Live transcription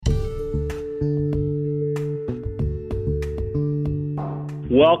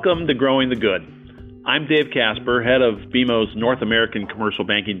Welcome to Growing the Good. I'm Dave Casper, head of BMO's North American commercial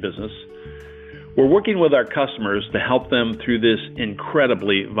banking business. We're working with our customers to help them through this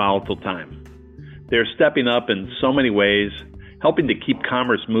incredibly volatile time. They're stepping up in so many ways, helping to keep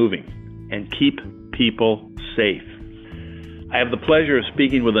commerce moving and keep people safe. I have the pleasure of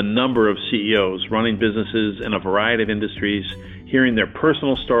speaking with a number of CEOs running businesses in a variety of industries, hearing their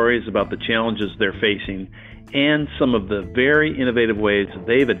personal stories about the challenges they're facing and some of the very innovative ways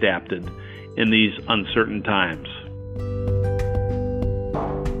they've adapted in these uncertain times.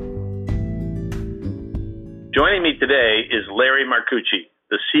 Joining me today is Larry Marcucci,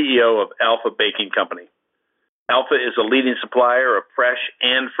 the CEO of Alpha Baking Company. Alpha is a leading supplier of fresh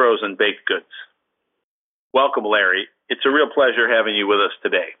and frozen baked goods. Welcome, Larry. It's a real pleasure having you with us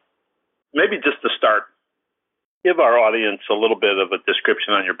today. Maybe just to start, give our audience a little bit of a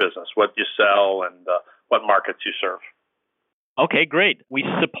description on your business, what you sell and what markets you serve. Okay, great. We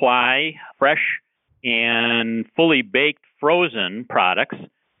supply fresh and fully baked frozen products.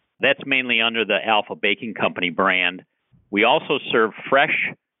 That's mainly under the Alpha Baking Company brand. We also serve fresh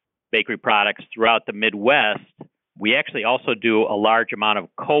bakery products throughout the Midwest. We actually also do a large amount of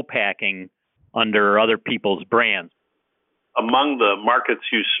co-packing under other people's brands. Among the markets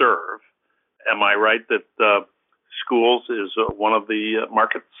you serve, am I right that schools is one of the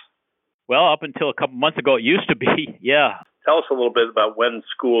markets? Well, up until a couple months ago, it used to be, yeah. Tell us a little bit about when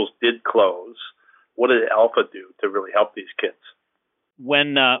schools did close. What did Alpha do to really help these kids?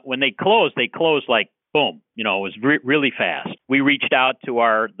 When they closed like boom. It was really fast. We reached out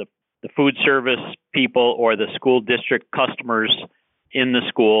to the food service people or the school district customers in the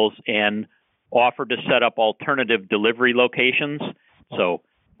schools and offered to set up alternative delivery locations. So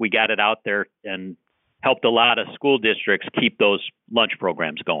we got it out there and helped a lot of school districts keep those lunch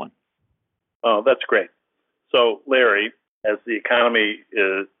programs going. Oh, that's great. So, Larry, as the economy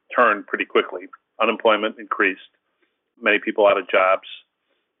turned pretty quickly, unemployment increased, many people out of jobs,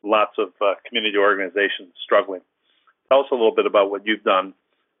 lots of community organizations struggling. Tell us a little bit about what you've done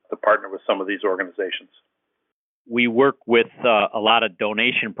to partner with some of these organizations. We work with a lot of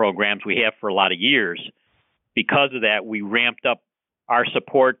donation programs we have for a lot of years. Because of that, we ramped up our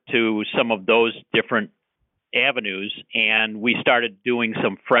support to some of those different avenues, and we started doing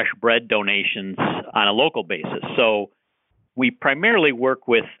some fresh bread donations on a local basis. So we primarily work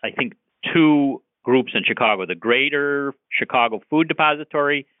with, I think, two groups in Chicago, the Greater Chicago Food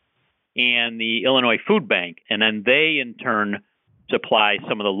Depository and the Illinois Food Bank, and then they, in turn, supply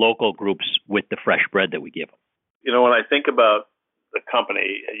some of the local groups with the fresh bread that we give them. When I think about the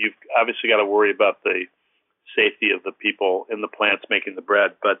company, you've obviously got to worry about the safety of the people in the plants making the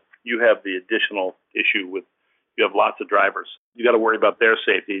bread, but you have the additional issue with you have lots of drivers. You got to worry about their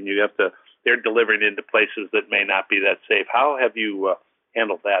safety, and they're delivering into places that may not be that safe. How have you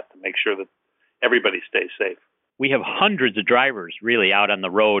handled that to make sure that everybody stays safe? We have hundreds of drivers really out on the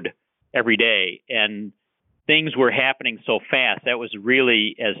road every day, and things were happening so fast. That was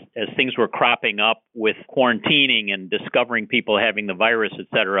really, as things were cropping up with quarantining and discovering people having the virus, et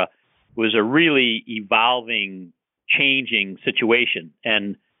cetera, was a really evolving, changing situation.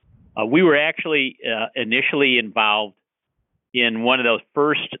 And we were actually initially involved in one of those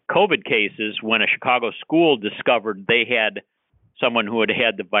first COVID cases when a Chicago school discovered they had someone who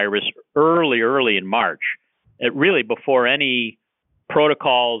had the virus early in March, really before any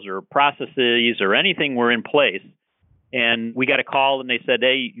protocols or processes or anything were in place. And we got a call and they said,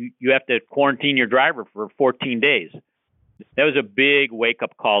 hey, you have to quarantine your driver for 14 days. That was a big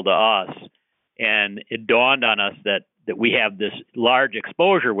wake-up call to us. And it dawned on us that we have this large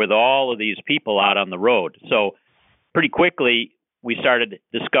exposure with all of these people out on the road. So pretty quickly, we started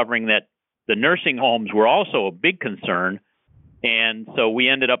discovering that the nursing homes were also a big concern. And so we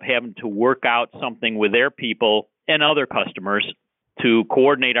ended up having to work out something with their people and other customers to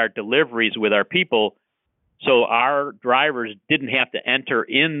coordinate our deliveries with our people so our drivers didn't have to enter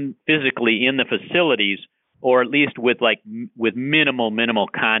in physically in the facilities, or at least with minimal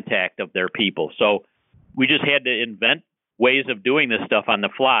contact of their people. So we just had to invent ways of doing this stuff on the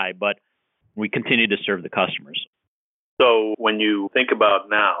fly, but we continue to serve the customers. So when you think about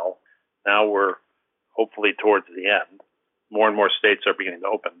now we're hopefully towards the end, more and more states are beginning to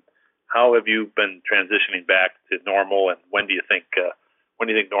open. How have you been transitioning back to normal, and when do you think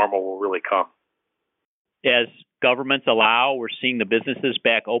normal will really come? As governments allow, we're seeing the businesses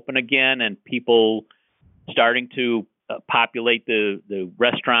back open again, and people starting to populate the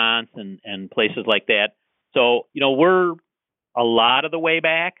restaurants and places like that. So, we're a lot of the way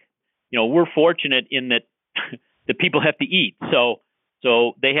back. We're fortunate in that the people have to eat. So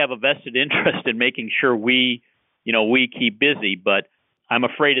they have a vested interest in making sure we keep busy. But I'm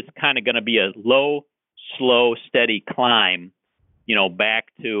afraid it's kind of going to be a low, slow, steady climb, back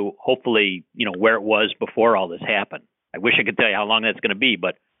to hopefully, where it was before all this happened. I wish I could tell you how long that's going to be,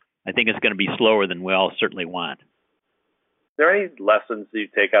 but I think it's going to be slower than we all certainly want. Are there any lessons that you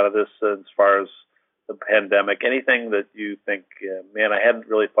take out of this as far as the pandemic? Anything that you think, man, I hadn't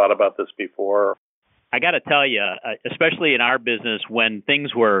really thought about this before? I got to tell you, especially in our business, when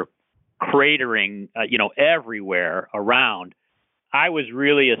things were cratering, everywhere around, I was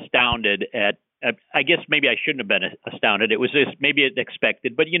really astounded at, I guess maybe I shouldn't have been astounded. It was just maybe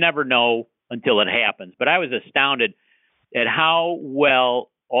expected, but you never know until it happens. But I was astounded at how well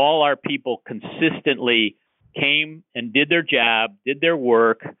all our people consistently came and did their job, did their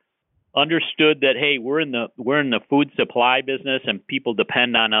work, understood that, hey, we're in the food supply business and people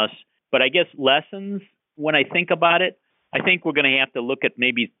depend on us. But I guess lessons, when I think about it, I think we're going to have to look at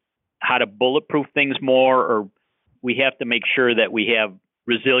maybe how to bulletproof things more, or we have to make sure that we have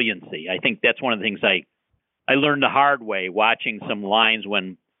resiliency. I think that's one of the things I learned the hard way watching some lines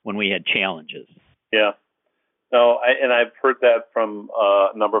when we had challenges. Yeah. No, I've heard that from a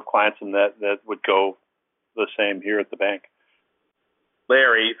number of clients, and that would go the same here at the bank.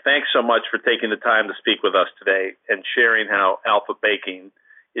 Larry, thanks so much for taking the time to speak with us today and sharing how Alpha Baking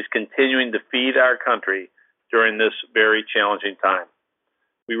is continuing to feed our country during this very challenging time.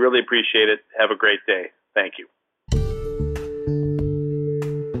 We really appreciate it. Have a great day. Thank you.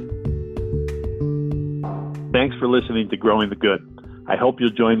 Thanks for listening to Growing the Good. I hope you'll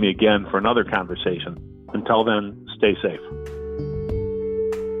join me again for another conversation. Until then, stay safe.